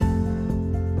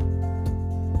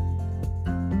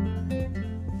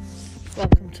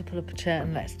pull up a chair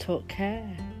and let's talk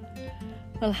care.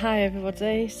 Well, hi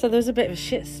everybody. So there's a bit of a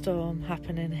shitstorm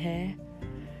happening here.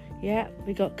 Yeah,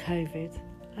 we got COVID.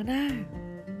 I know.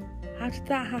 How did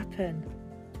that happen?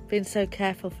 Been so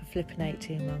careful for flipping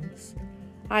 18 months.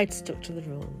 I'd stuck to the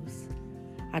rules.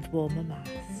 I'd worn my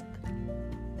mask.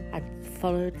 I'd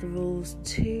followed the rules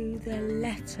to the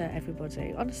letter,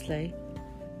 everybody.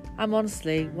 I'm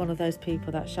honestly one of those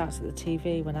people that shouts at the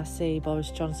TV when I see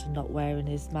Boris Johnson not wearing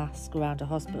his mask around a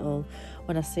hospital,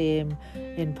 when I see him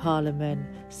in Parliament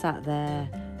sat there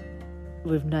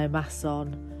with no mask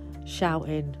on,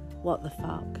 shouting, what the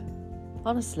fuck?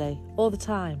 Honestly, all the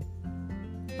time.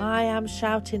 I am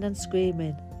shouting and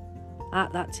screaming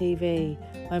at that TV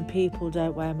when people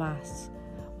don't wear masks,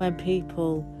 when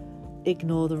people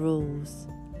ignore the rules.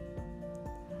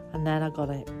 And then I got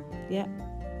it. Yeah.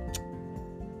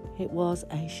 It was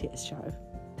a shit show.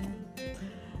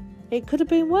 It could have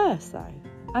been worse though,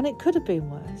 and it could have been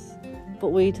worse, but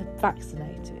we'd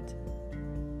vaccinated,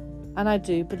 and I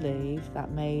do believe that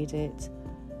made it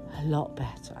a lot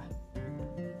better.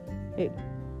 It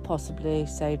possibly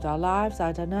saved our lives,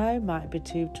 I don't know, might be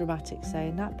too dramatic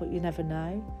saying that, but you never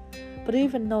know. But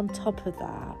even on top of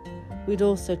that, we'd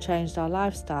also changed our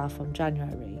lifestyle from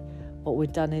January. What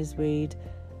we'd done is we'd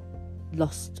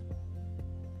lost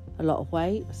a lot of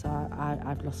weight, so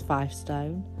I've lost 5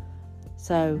 stone.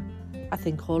 So I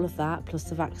think all of that plus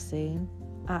the vaccine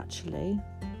actually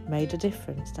made a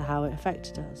difference to how it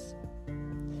affected us.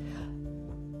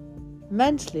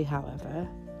 Mentally, however,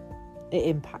 it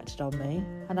impacted on me,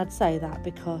 and I'd say that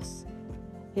because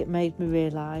it made me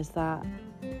realise that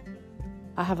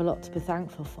I have a lot to be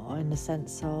thankful for, in the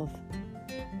sense of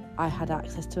I had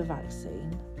access to a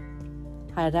vaccine,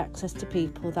 I had access to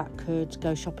people that could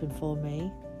go shopping for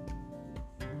me,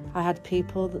 I had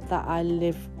people that I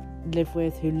live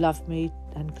with who loved me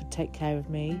and could take care of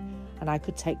me, and I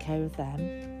could take care of them.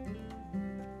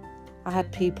 I had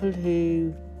people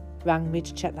who rang me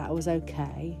to check that I was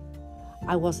okay.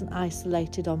 I wasn't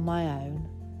isolated on my own.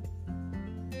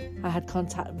 I had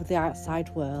contact with the outside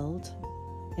world,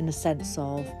 in the sense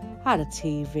of I had a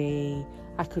TV,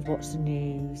 I could watch the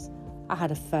news, I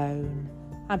had a phone,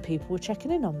 and people were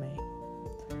checking in on me.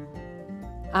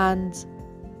 And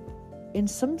in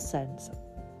some sense,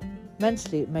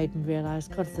 mentally it made me realise,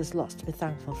 God, there's lots to be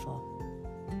thankful for.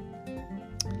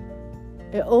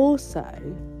 It also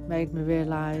made me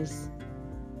realise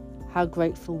how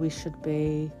grateful we should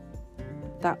be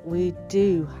that we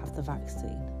do have the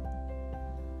vaccine.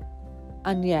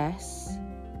 And yes,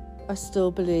 I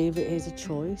still believe it is a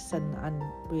choice, and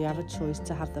we have a choice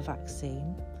to have the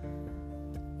vaccine.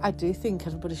 I do think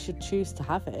everybody should choose to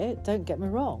have it, don't get me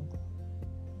wrong.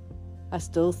 I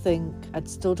still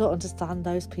don't understand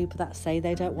those people that say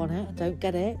they don't want it. I don't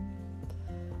get it.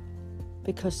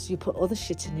 Because you put other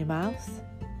shit in your mouth,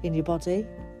 in your body.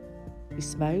 You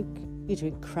smoke, you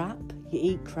drink crap, you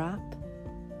eat crap.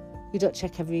 You don't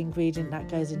check every ingredient that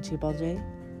goes into your body,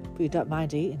 but you don't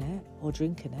mind eating it or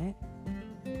drinking it.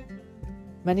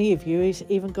 Many of you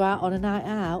even go out on a night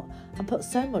out and put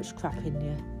so much crap in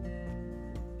you.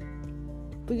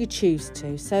 But you choose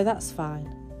to, so that's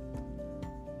fine.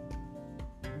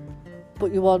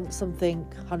 But you want something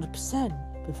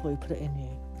 100% before you put it in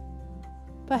you.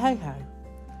 But hey ho,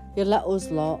 you let us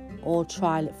lot or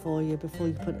trial it for you before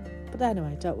you put it. But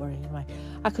anyway, don't worry. Anyway,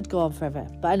 I could go on forever.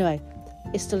 But anyway,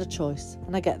 it's still a choice,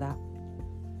 and I get that.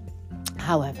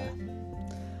 However,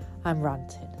 I'm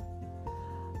ranting.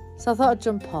 So I thought I'd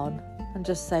jump on and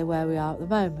just say where we are at the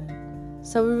moment.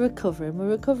 So we're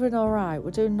recovering all right. We're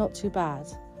doing not too bad.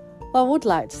 What I would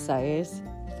like to say is,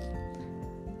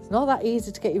 not that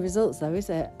easy to get your results though, is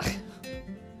it?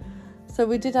 So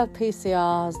we did have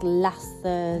PCRs last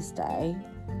Thursday,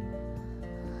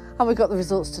 and we got the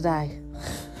results today.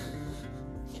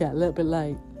 Yeah, a little bit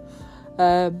late.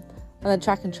 And then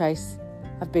Track and Trace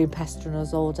have been pestering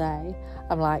us all day.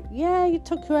 I'm like, yeah, you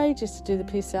took your ages to do the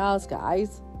PCRs,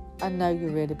 guys. I know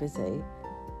you're really busy,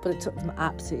 but it took them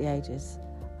absolutely ages.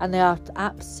 And they are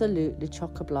absolutely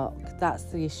chock-a-block. That's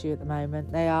the issue at the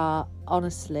moment. They are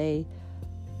honestly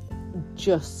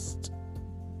just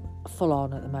full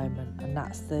on at the moment, and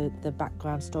that's the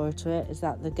background story to it, is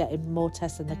that they're getting more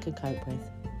tests than they can cope with.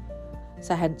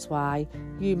 So hence why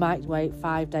you might wait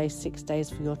 5 days, 6 days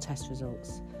for your test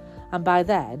results. And by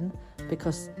then,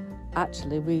 because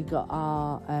actually we got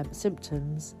our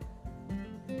symptoms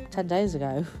 10 days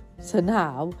ago, so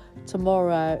now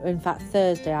tomorrow, in fact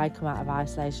Thursday, I come out of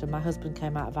isolation. My husband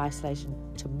came out of isolation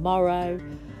tomorrow,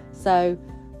 so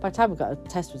by the time we got our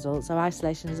test results, our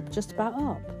isolation is just about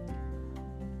up.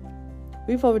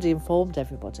 We've already informed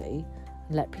everybody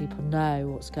and let people know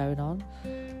what's going on.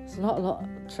 There's not a lot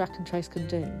track and trace can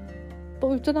do. But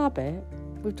we've done our bit.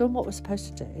 We've done what we're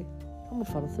supposed to do. And we've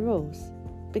followed the rules.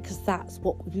 Because that's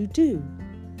what you do.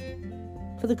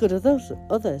 For the good of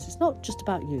others. It's not just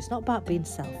about you. It's not about being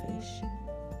selfish.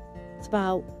 It's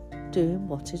about doing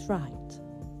what is right.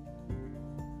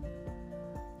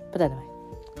 But anyway,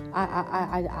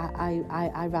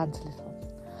 I rant a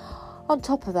little. On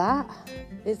top of that,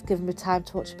 it's given me time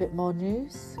to watch a bit more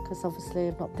news, because obviously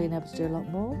I've not been able to do a lot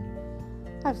more.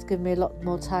 It's given me a lot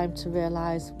more time to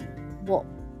realise what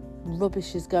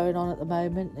rubbish is going on at the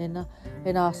moment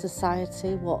in our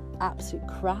society, what absolute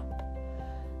crap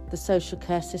the social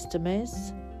care system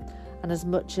is. And as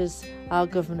much as our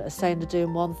government are saying they're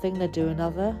doing one thing, they do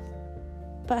another.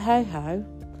 But hey ho,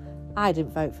 I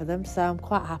didn't vote for them, so I'm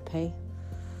quite happy.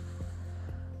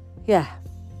 Yeah.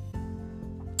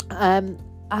 I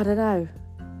don't know.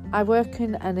 I work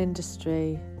in an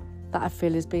industry that I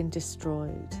feel is being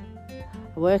destroyed.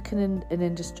 I work in an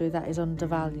industry that is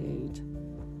undervalued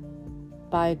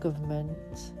by a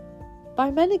government,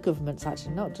 by many governments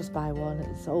actually, not just by one.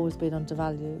 It's always been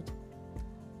undervalued.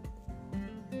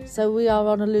 So we are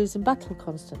on a losing battle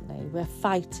constantly. We're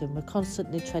fighting. We're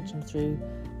constantly trudging through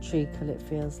treacle, it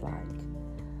feels like.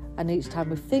 And each time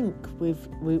we think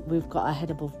we've got our head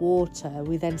above water,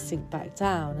 we then sink back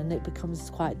down, and it becomes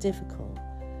quite difficult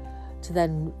to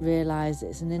then realise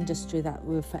it's an industry that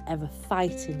we're forever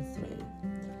fighting through.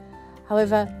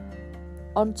 However,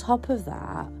 on top of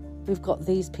that, we've got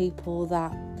these people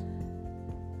that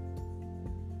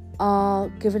are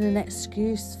given an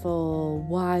excuse for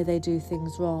why they do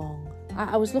things wrong.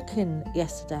 I was looking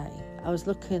yesterday, I was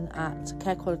looking at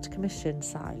Care Quality Commission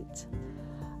site,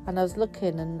 and I was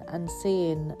looking and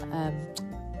seeing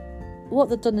what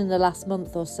they've done in the last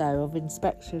month or so of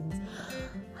inspections.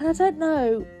 And I don't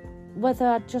know whether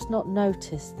I'd just not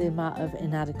noticed the amount of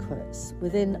inadequates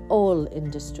within all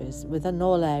industries, within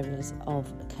all areas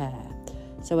of care.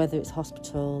 So whether it's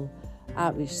hospital,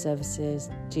 outreach services,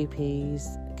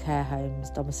 GPs, care homes,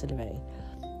 domiciliary.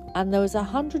 And there was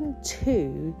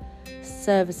 102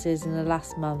 services in the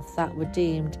last month that were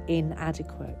deemed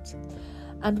inadequate.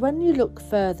 And when you look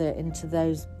further into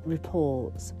those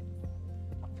reports,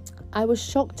 I was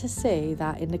shocked to see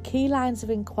that in the key lines of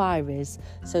inquiries,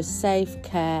 so safe,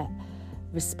 care,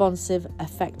 responsive,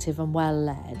 effective and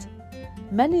well-led,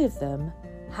 many of them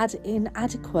had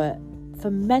inadequate for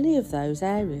many of those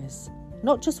areas,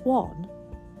 not just one.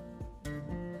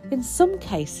 In some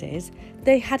cases,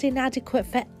 they had inadequate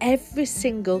for every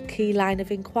single key line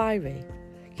of inquiry,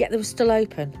 yet they were still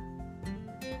open.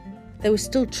 They were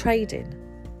still trading.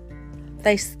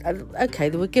 They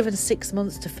were given 6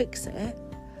 months to fix it.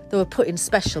 They were put in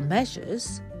special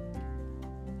measures.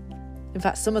 In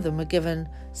fact, some of them were given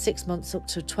 6 months up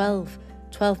to 12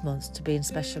 months to be in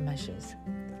special measures.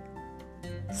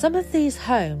 Some of these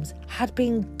homes had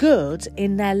been good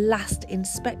in their last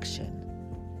inspection.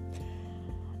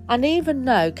 And even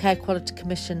though Care Quality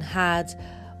Commission had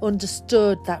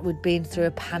understood that we'd been through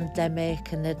a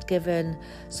pandemic and had given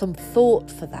some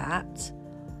thought for that,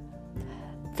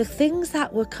 the things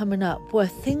that were coming up were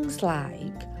things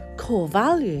like core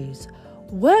values,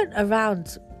 weren't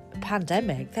around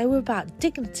pandemic. They were about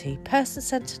dignity,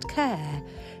 person-centred care,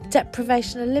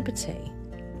 deprivation of liberty.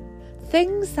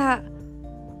 Things that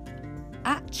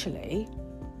actually,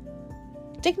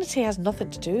 dignity has nothing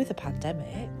to do with the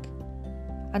pandemic,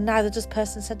 and neither does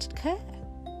person-centred care.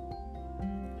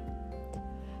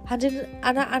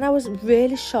 And I was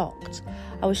really shocked.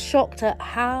 I was shocked at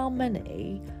how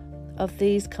many of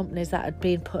these companies that had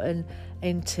been put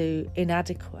into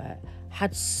inadequate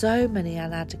had so many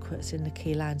inadequates in the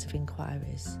key lines of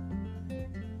inquiries. It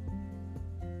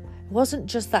wasn't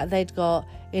just that they'd got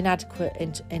inadequate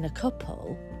in a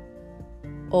couple,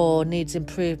 or needs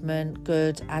improvement,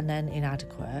 good, and then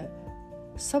inadequate.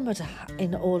 Some had,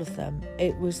 in all of them,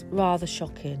 it was rather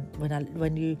shocking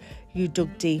when you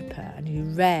dug deeper and you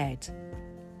read,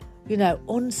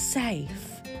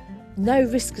 unsafe, no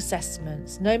risk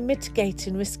assessments, no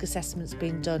mitigating risk assessments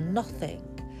being done, nothing.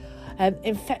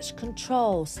 Infection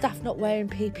control, staff not wearing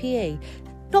PPE.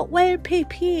 Not wearing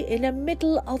PPE in the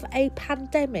middle of a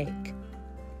pandemic.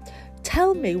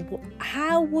 Tell me,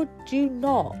 how would you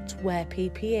not wear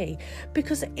PPE?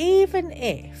 Because even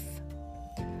if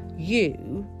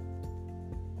you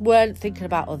weren't thinking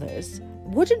about others,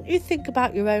 wouldn't you think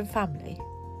about your own family?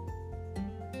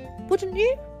 Wouldn't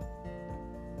you?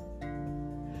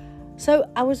 So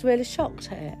I was really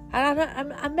shocked at it.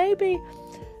 And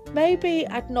maybe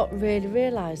I'd not really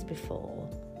realised before.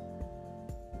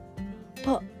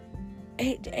 But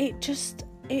it just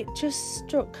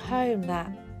struck home that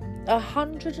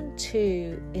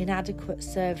 102 inadequate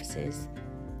services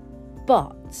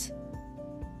But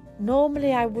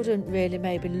normally I wouldn't really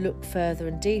maybe look further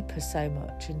and deeper so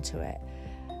much into it.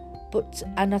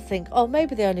 And I think,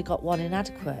 maybe they only got one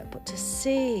inadequate. But to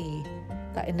see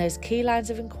that in those key lines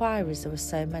of inquiries there were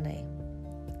so many.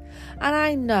 And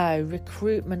I know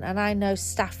recruitment and I know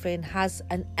staffing has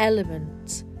an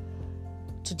element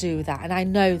to do with that. And I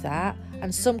know that.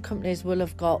 And some companies will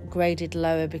have got graded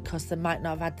lower because they might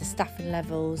not have had the staffing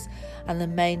levels and they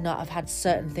may not have had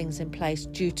certain things in place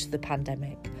due to the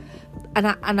pandemic. And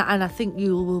I think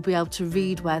you will be able to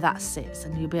read where that sits,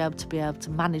 and you'll be able to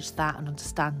manage that and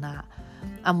understand that,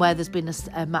 and where there's been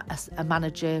a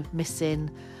manager missing,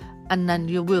 and then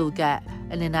you will get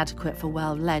an inadequate for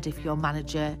well-led if your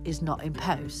manager is not in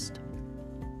post.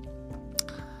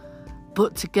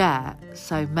 But to get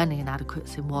so many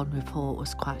inadequates in one report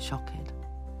was quite shocking.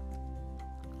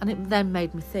 And it then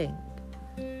made me think.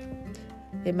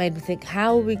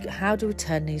 How do we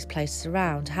turn these places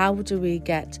around? How do we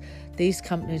get these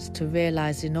companies to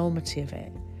realise the enormity of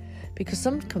it? Because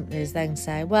some companies then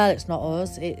say, well, it's not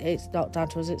us, it's not down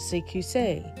to us, it's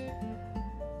CQC.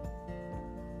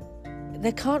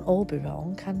 They can't all be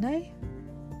wrong, can they?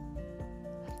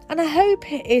 And I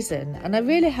hope it isn't, and I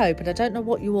really hope, and I don't know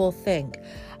what you all think,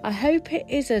 I hope it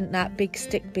isn't that big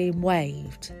stick being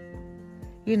waved,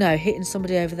 hitting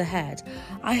somebody over the head.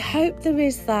 I hope there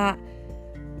is that,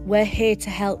 we're here to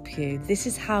help you. This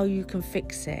is how you can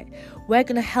fix it. We're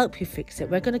going to help you fix it.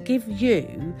 We're going to give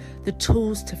you the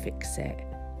tools to fix it.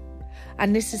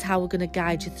 And this is how we're going to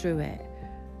guide you through it.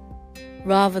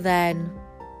 Rather than,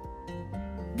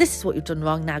 this is what you've done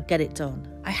wrong, now get it done.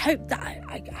 I hope that,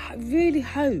 I really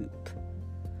hope.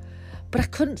 But I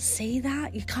couldn't see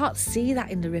that. You can't see that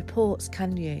in the reports,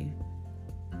 can you?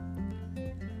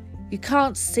 You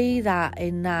can't see that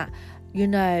in that, in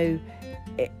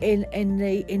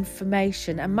the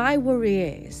information. And my worry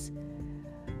is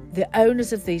the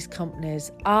owners of these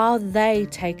companies, are they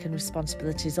taking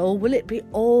responsibilities, or will it be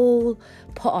all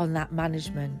put on that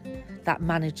management, that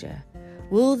manager?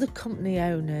 Will the company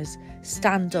owners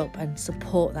stand up and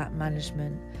support that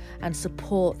management and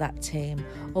support that team,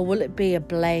 or will it be a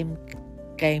blame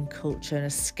game culture and a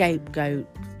scapegoat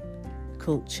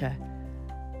culture?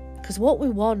 Because what we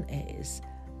want is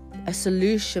a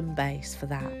solution base for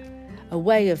that. A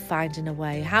way of finding a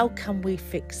way. How can we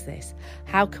fix this?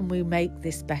 How can we make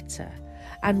this better?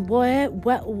 And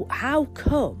how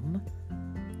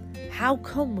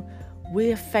come we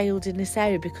have failed in this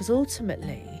area? Because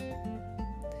ultimately,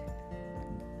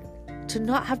 to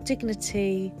not have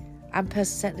dignity and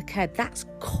person-centred care, that's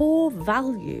core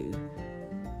value.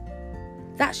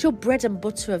 That's your bread and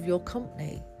butter of your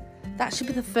company. That should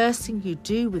be the first thing you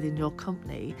do within your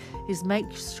company, is make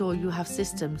sure you have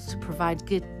systems to provide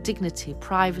dignity,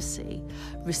 privacy,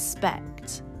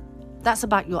 respect. That's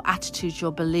about your attitude,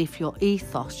 your belief, your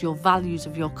ethos, your values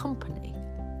of your company.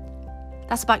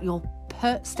 That's about your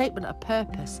statement of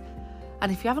purpose.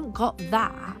 And if you haven't got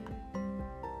that,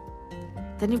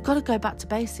 then you've got to go back to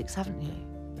basics, haven't you?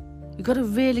 You've got to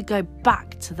really go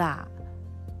back to that.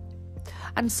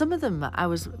 And some of them,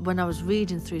 when I was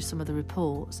reading through some of the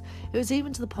reports, it was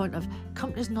even to the point of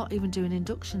companies not even doing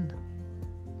induction.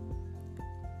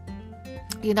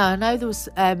 I know there was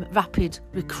rapid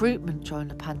recruitment during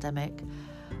the pandemic,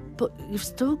 but you've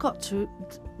still got to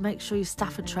make sure your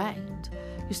staff are trained.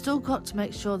 You've still got to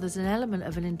make sure there's an element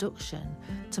of an induction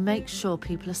to make sure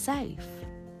people are safe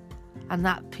and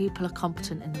that people are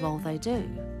competent in the role they do.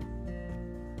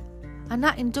 And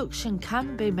that induction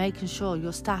can be making sure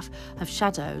your staff have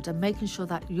shadowed and making sure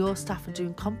that your staff are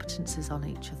doing competencies on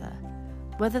each other,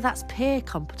 whether that's peer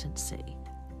competency.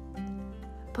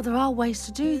 But there are ways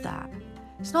to do that.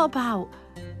 It's not about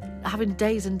having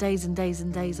days and days and days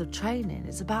and days of training.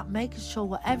 It's about making sure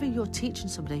whatever you're teaching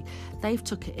somebody, they've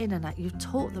took it in and that you've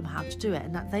taught them how to do it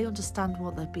and that they understand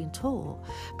what they've been taught.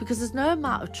 Because there's no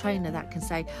amount of trainer that can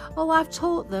say, I've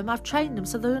taught them, I've trained them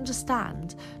so they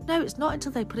understand. No, it's not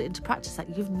until they put it into practice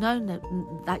that you've known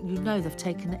that you know they've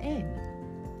taken it in.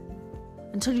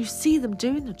 Until you see them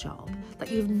doing the job,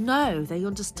 that you know they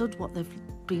understood what they've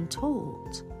been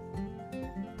taught.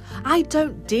 I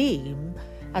don't deem,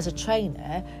 as a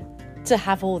trainer, to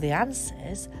have all the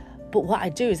answers, but what I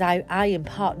do is I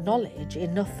impart knowledge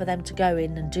enough for them to go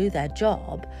in and do their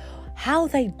job. How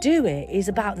they do it is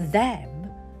about them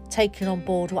taking on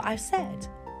board what I've said.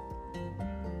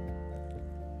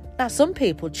 Now, some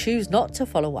people choose not to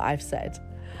follow what I've said.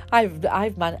 I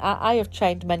have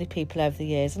trained many people over the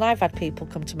years, and I've had people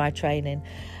come to my training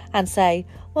and say,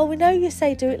 we know you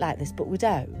say do it like this, but we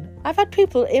don't. I've had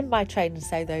people in my training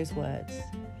say those words.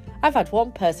 I've had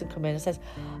one person come in and says,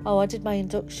 oh, I did my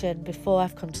induction before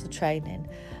I've come to the training.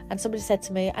 And somebody said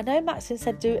to me, I know Maxine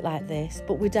said do it like this,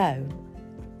 but we don't.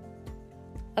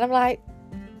 And I'm like,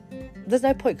 there's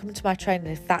no point coming to my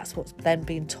training if that's what's then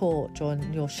being taught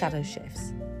during your shadow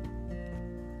shifts.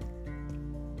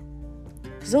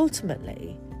 Because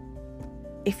ultimately,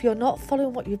 if you're not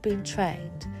following what you've been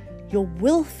trained, you're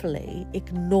willfully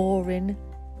ignoring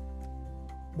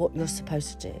what you're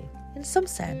supposed to do. In some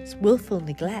sense, willful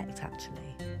neglect, actually.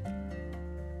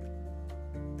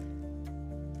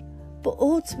 But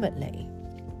ultimately,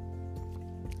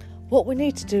 what we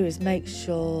need to do is make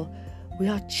sure we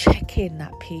are checking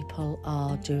that people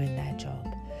are doing their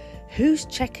job. Who's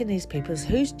checking these people?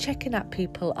 Who's checking that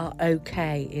people are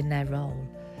okay in their role?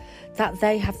 That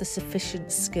they have the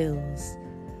sufficient skills,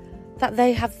 that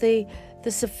they have the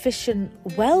sufficient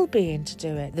well-being to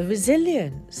do it, the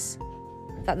resilience,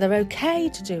 that they're okay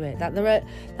to do it,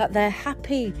 that they're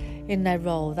happy in their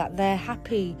role, that they're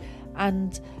happy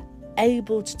and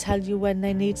able to tell you when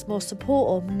they need more support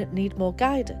or need more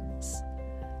guidance.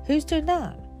 Who's doing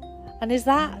that? And is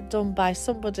that done by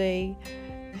somebody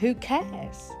who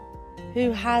cares,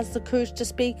 who has the courage to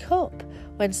speak up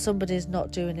when somebody's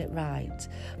not doing it right?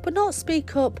 But not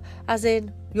speak up as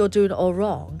in you're doing it all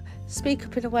wrong. Speak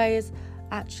up in a way as,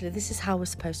 actually, this is how we're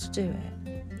supposed to do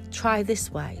it. Try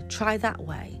this way, try that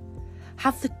way.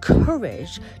 Have the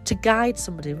courage to guide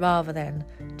somebody rather than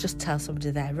just tell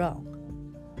somebody they're wrong.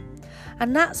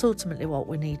 And that's ultimately what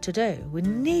we need to do. We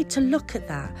need to look at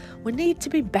that. We need to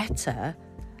be better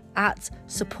at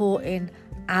supporting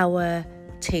our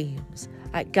teams,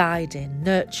 at guiding,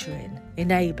 nurturing,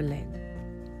 enabling,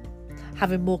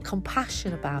 having more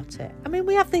compassion about it. I mean,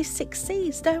 we have these 6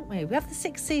 C's, don't we? We have the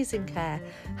 6 C's in care.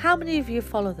 How many of you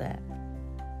follow that?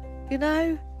 You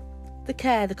know, the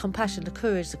care, the compassion, the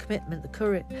courage, the commitment,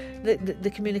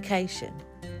 the communication.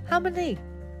 How many?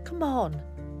 Come on.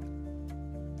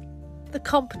 The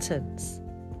competence.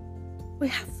 We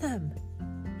have them.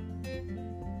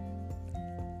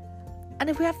 And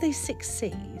if we have these 6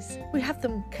 C's, we have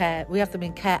them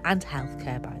in care and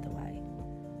healthcare, by the way.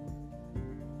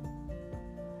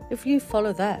 If you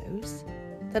follow those,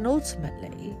 then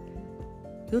ultimately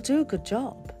you'll do a good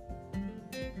job.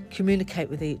 Communicate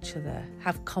with each other,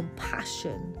 have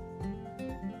compassion,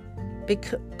 be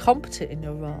competent in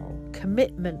your role,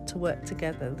 commitment to work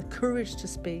together, the courage to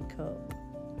speak up.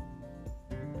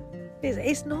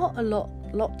 It's not a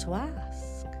lot to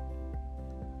ask.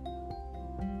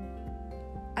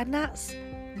 And that's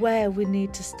where we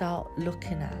need to start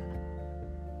looking at.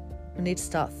 We need to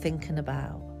start thinking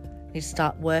about. We need to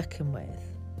start working with.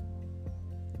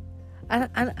 And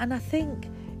I think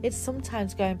it's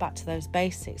sometimes going back to those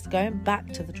basics, going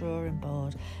back to the drawing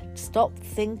board. Stop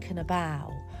thinking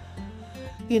about,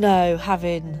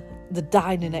 having the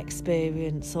dining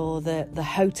experience or the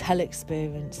hotel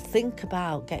experience. Think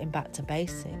about getting back to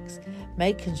basics,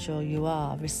 making sure you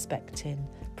are respecting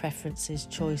preferences,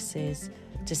 choices,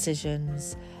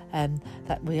 decisions,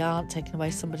 that we aren't taking away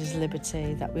somebody's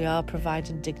liberty, that we are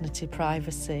providing dignity,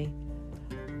 privacy,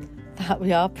 that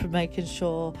we are making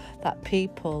sure that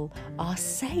people are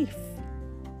safe,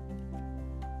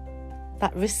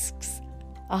 that risks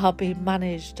are being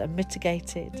managed and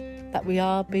mitigated, that we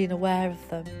are being aware of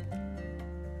them,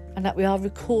 and that we are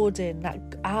recording that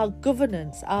our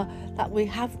governance, that we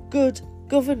have good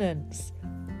governance.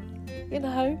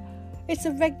 It's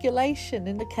a regulation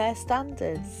in the care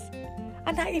standards.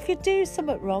 And that if you do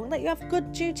something wrong, that you have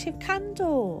good duty of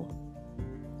candour.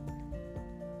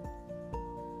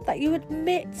 That you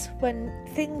admit when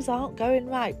things aren't going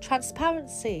right.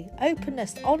 Transparency,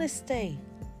 openness, honesty.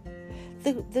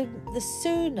 The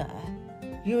sooner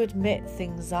you admit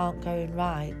things aren't going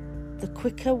right, the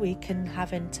quicker we can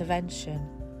have intervention.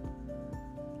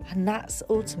 And that's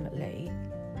ultimately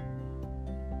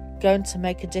going to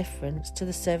make a difference to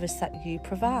the service that you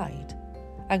provide,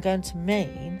 and going to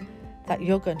mean that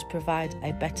you're going to provide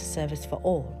a better service for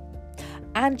all.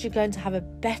 And you're going to have a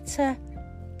better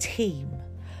team,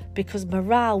 because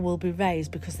morale will be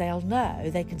raised, because they'll know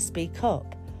they can speak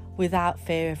up without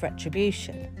fear of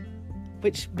retribution,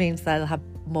 which means they'll have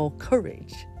more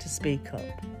courage to speak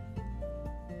up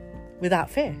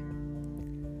without fear.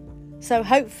 So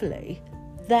hopefully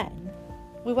then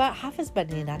we won't have as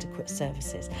many inadequate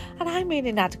services. And I mean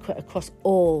inadequate across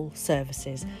all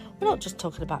services. We're not just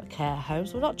talking about care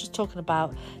homes. We're not just talking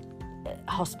about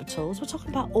hospitals. We're talking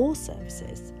about all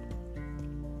services.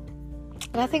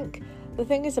 And I think the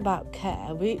thing is about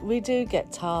care, we do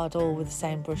get tarred all with the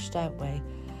same brush, don't we?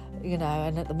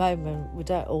 And at the moment we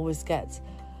don't always get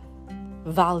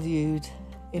valued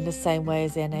in the same way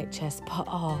as the NHS. But,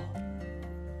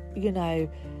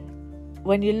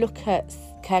 when you look at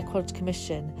Care Quality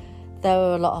Commission, there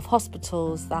are a lot of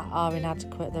hospitals that are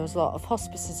inadequate. There's a lot of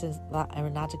hospices that are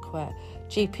inadequate,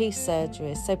 GP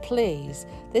surgeries. So please,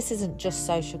 this isn't just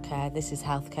social care, this is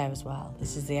healthcare as well.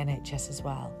 This is the NHS as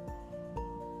well.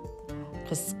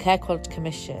 Because Care Quality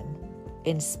Commission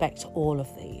inspect all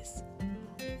of these.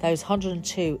 Those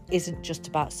 102 isn't just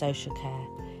about social care,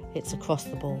 it's across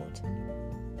the board.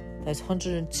 Those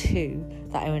 102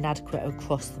 that are inadequate are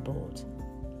across the board.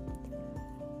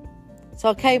 So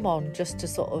I came on just to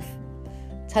sort of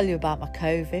tell you about my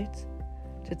COVID,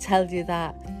 to tell you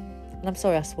that, and I'm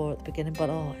sorry I swore at the beginning, but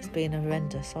it's been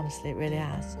horrendous, honestly, it really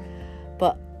has.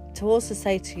 But to also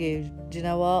say to you, do you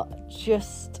know what?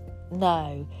 Just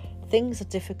know things are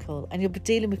difficult, and you'll be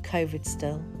dealing with COVID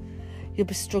still. You'll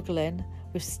be struggling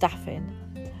with staffing.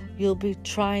 You'll be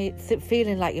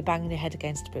feeling like you're banging your head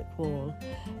against a brick wall.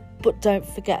 But don't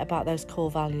forget about those core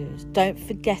values. Don't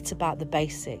forget about the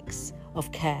basics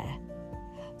of care.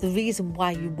 The reason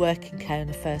why you work in care in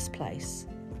the first place.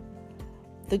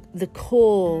 The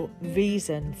core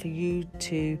reason for you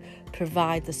to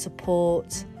provide the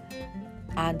support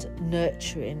and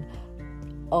nurturing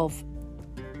of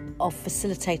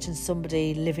facilitating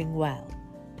somebody living well.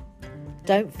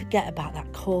 Don't forget about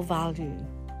that core value.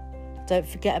 Don't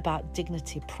forget about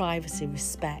dignity, privacy,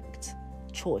 respect,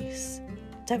 choice.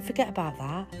 Don't forget about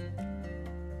that.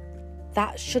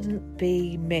 That shouldn't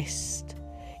be missed.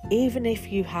 Even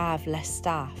if you have less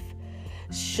staff,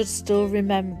 you should still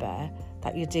remember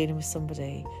that you're dealing with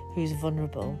somebody who's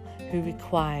vulnerable, who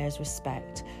requires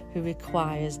respect, who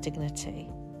requires dignity.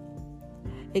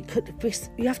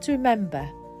 You have to remember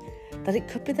that it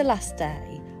could be the last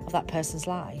day of that person's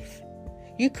life.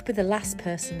 You could be the last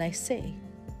person they see.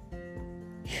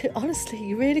 Honestly,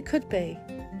 you really could be.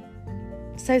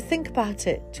 So think about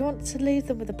it. Do you want to leave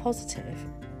them with a positive?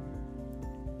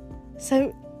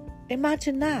 So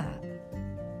imagine that.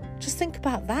 Just think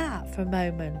about that for a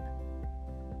moment.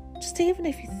 Just even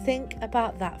if you think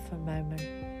about that for a moment.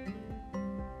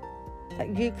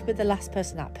 That you could be the last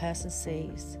person that person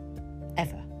sees.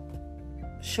 Ever.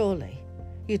 Surely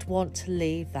you'd want to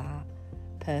leave that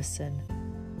person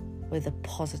with a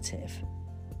positive.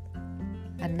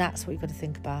 And that's what you've got to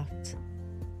think about.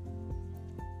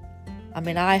 I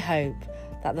mean, I hope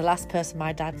that the last person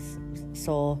my dad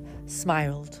saw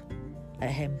smiled at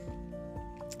him,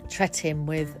 treat him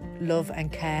with love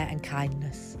and care and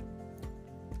kindness.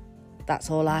 That's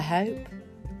all I hope.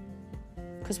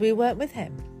 Because we weren't with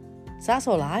him. So that's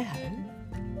all I hope.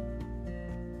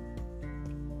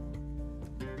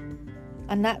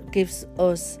 And that gives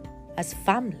us, as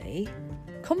family,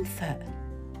 comfort.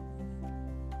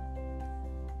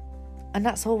 And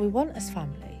that's all we want as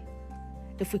family.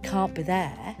 If we can't be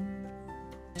there,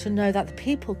 to know that the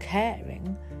people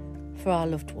caring for our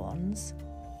loved ones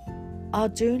are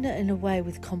doing it in a way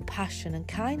with compassion and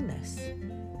kindness.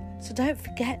 So don't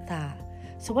forget that.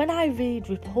 So when I read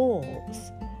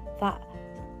reports that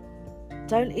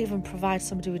don't even provide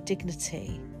somebody with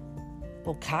dignity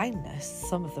or kindness,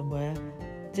 some of them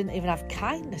didn't even have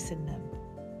kindness in them.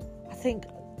 I think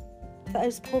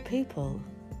those poor people,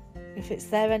 if it's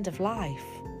their end of life,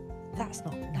 that's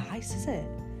not nice, is it?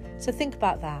 So think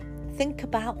about that. Think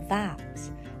about that.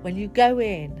 When you go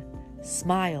in,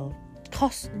 smile. It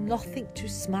costs nothing to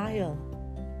smile.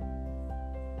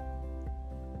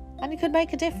 And you could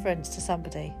make a difference to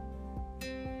somebody.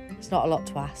 It's not a lot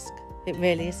to ask. It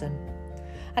really isn't.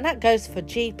 And that goes for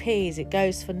GPs, it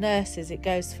goes for nurses, it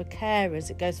goes for carers,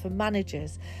 it goes for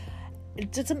managers.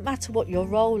 It doesn't matter what your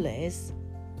role is.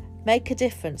 Make a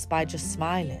difference by just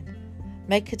smiling.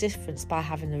 Make a difference by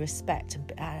having the respect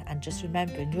and just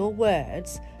remembering your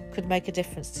words could make a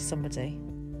difference to somebody.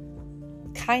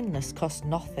 Kindness costs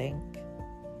nothing.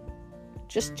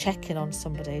 Just checking on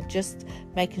somebody, just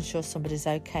making sure somebody's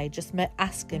okay, just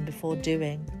asking before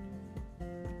doing.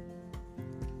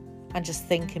 And just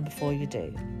thinking before you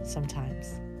do,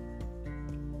 sometimes.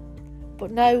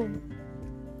 But no,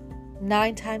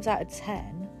 9 times out of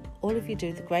 10, all of you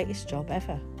do the greatest job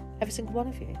ever. Every single one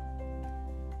of you.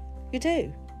 You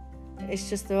do. It's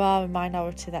just there are a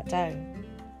minority that don't.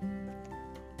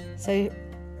 So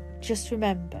just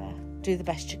remember, do the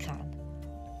best you can.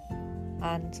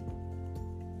 And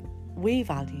we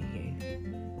value you.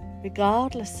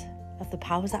 Regardless of the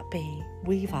powers that be,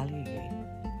 we value you.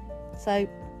 So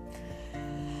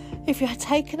if you're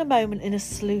taking a moment in a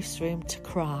sluice room to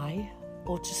cry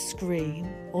or to scream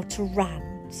or to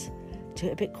rant, do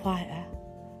it a bit quieter.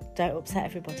 Don't upset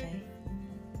everybody.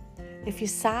 If you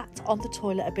sat on the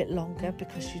toilet a bit longer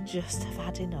because you just have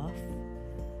had enough,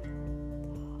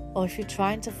 or if you're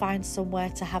trying to find somewhere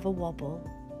to have a wobble,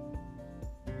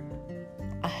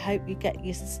 I hope you get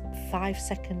your 5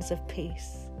 seconds of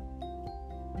peace.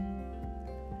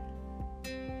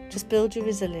 Just build your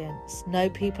resilience. Know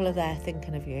people are there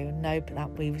thinking of you, and know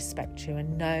that we respect you,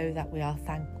 and know that we are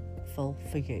thankful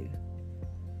for you.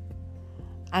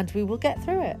 And we will get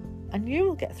through it, and you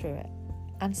will get through it.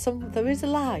 And there is a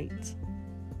light.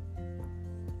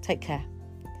 Take care.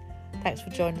 Thanks for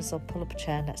joining us on Pull Up a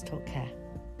Chair and Let's Talk Care.